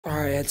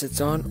Alright,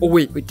 headsets on. Oh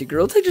wait, did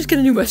Gorilla Tag just get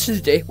a new message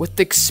today? With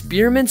the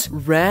experiments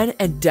ran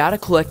and data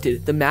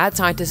collected, the mad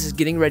scientist is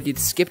getting ready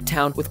to skip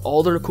town with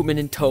all their equipment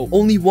in tow.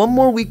 Only one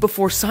more week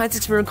before Science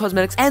Experiment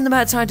Cosmetics and the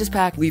Mad Scientist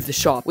pack leave the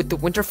shop, with the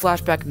winter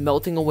flashback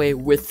melting away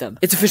with them.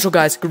 It's official,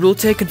 guys. Gorilla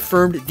Tag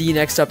confirmed the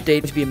next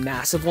update to be a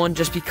massive one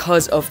just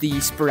because of the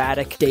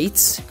sporadic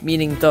dates,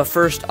 meaning the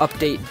first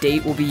update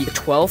date will be the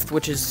 12th,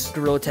 which is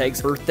Gorilla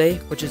Tag's birthday,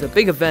 which is a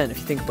big event if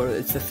you think about it.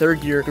 It's the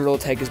third year Gorilla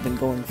Tag has been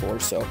going for,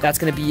 so that's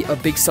going to be a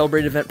big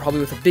celebrated event, probably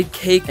with a big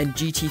cake and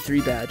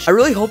GT3 badge. I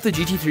really hope the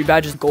GT3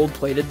 badge is gold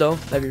plated though.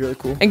 That'd be really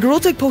cool. And Gorilla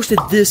Tag posted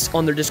this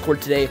on their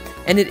Discord today,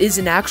 and it is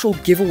an actual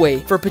giveaway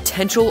for a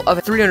potential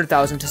of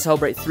 300,000 to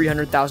celebrate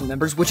 300,000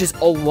 members, which is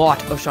a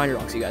lot of shiny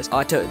rocks, you guys.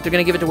 They're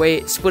gonna give it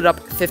away, split it up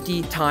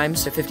 50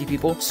 times to 50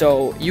 people,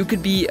 so you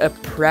could be a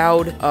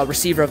proud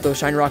receiver of those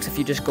shiny rocks if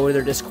you just go to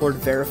their Discord,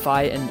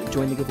 verify, and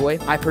join the giveaway.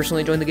 I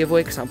personally joined the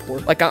giveaway because I'm poor.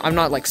 Like, I'm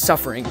not like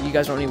suffering. You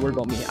guys don't need to worry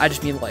about me. I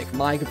just mean like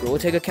my Gorilla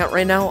Tag account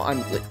right now. I'm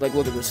like,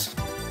 look at this.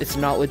 It's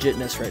not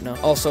legitness right now.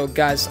 Also,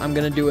 guys, I'm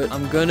gonna do it.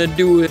 I'm gonna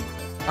do it.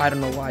 I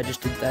don't know why I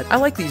just did that. I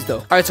like these though.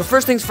 All right, so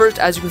first things first,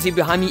 as you can see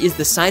behind me is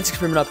the science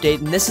experiment update,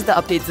 and this is the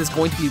update that's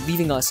going to be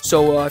leaving us.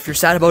 So if you're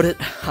sad about it,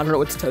 I don't know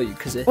what to tell you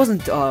because it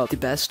wasn't the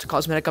best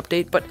cosmetic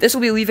update, but this will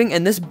be leaving,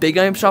 and this big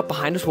item shop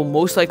behind us will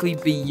most likely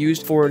be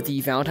used for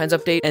the Valentine's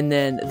update, and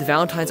then the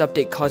Valentine's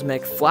update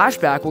cosmetic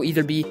flashback will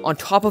either be on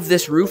top of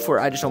this roof where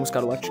I just almost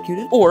got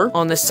electrocuted, or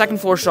on the second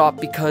floor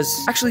shop, because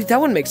actually that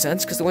wouldn't make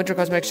sense because the winter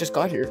cosmetics just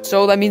got here.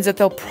 So that means that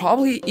they'll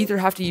probably either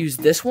have to use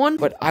this one,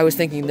 but I was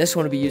thinking this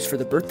one would be used for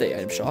the birthday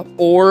item shop,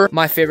 or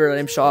my favorite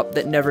item shop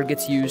that never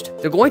gets used.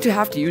 They're going to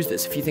have to use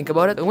this if you think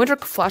about it. The winter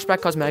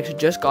flashback cosmetics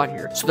just got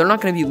here, so they're not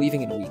going to be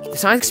leaving in a week. The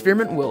science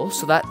experiment will,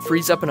 so that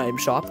frees up an item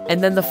shop,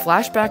 and then the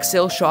flashback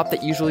sale shop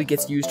that usually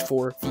gets used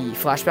for the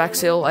flashback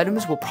sale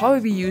items will probably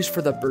be used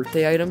for the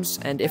birthday items,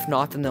 and if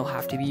not, then they'll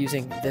have to be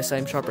using this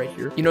item shop right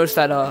here. You notice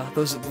that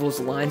those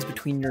lines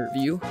between your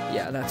view?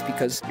 Yeah, that's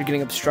because you're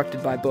getting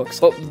obstructed by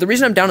books. But the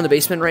reason I'm down in the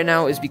basement right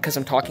now is because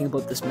I'm talking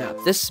about this map.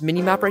 This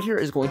mini map right here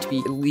is going to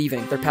be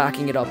leaving. They're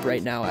packing it up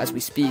right now as we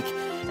speak,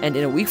 and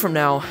in a week from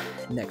now,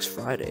 next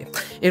Friday,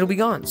 it'll be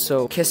gone.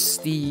 So kiss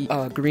the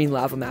green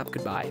lava map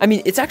goodbye. I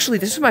mean, it's actually,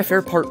 this is my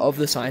favorite part of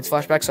the science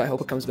flashback, so I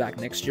hope it comes back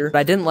next year. But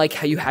I didn't like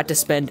how you had to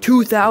spend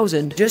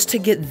 2,000 just to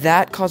get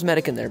that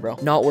cosmetic in there, bro.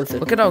 Not worth it.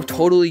 Look at how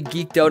totally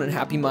geeked out and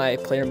happy my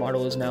player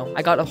model is now.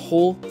 I got a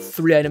whole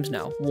 3 items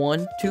now.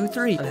 1, 2,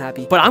 3. I'm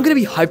happy. But I'm gonna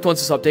be hyped once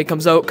this update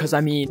comes out, because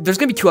I mean, there's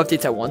gonna be 2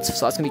 updates at once,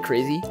 so that's gonna be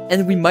crazy.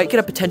 And we might get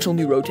a potential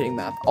new rotating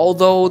map.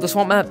 Although the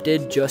swamp map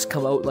did just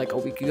come out like a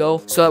week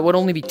ago, so that would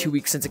only be 2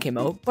 weeks since it came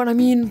out. But I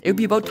mean, it would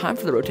be about time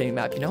for the rotating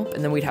map, you know?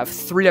 And then we'd have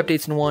 3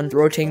 updates in one: the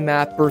rotating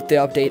map, birthday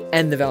update,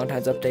 and the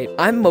Valentine's update.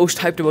 I'm most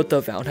hyped about the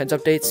Valentine's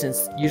update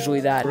since usually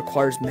that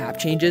requires map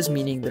changes,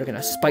 meaning they're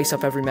gonna spice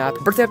up every map.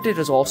 Birthday update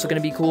is also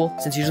gonna be cool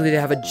since usually they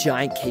have a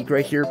giant cake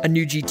right here, a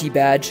new GT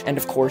badge, and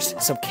of course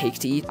some cake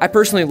to eat. I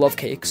personally love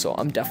cake, so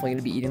I'm definitely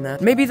gonna be eating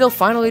that. Maybe they'll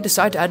finally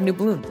decide to add a new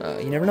balloon.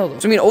 You never know though.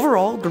 So I mean,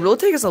 overall, Gorilla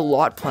Tag has a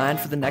lot planned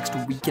for the next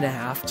week and a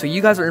half, so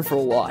you guys are in for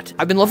a lot.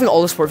 I've been loving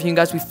all the support from you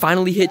guys. We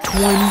finally hit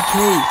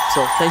 20K,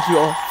 so thank you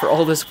all for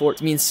all the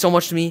support. It means so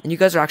much to me, and you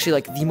guys are actually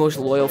like the most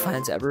loyal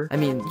fans ever. I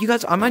mean, you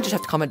guys, I might just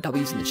have to comment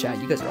W's in the chat.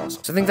 You guys are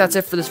awesome. So I think that's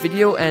it for this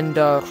video, and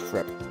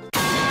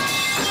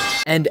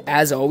and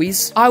as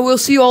always, I will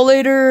see you all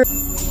later.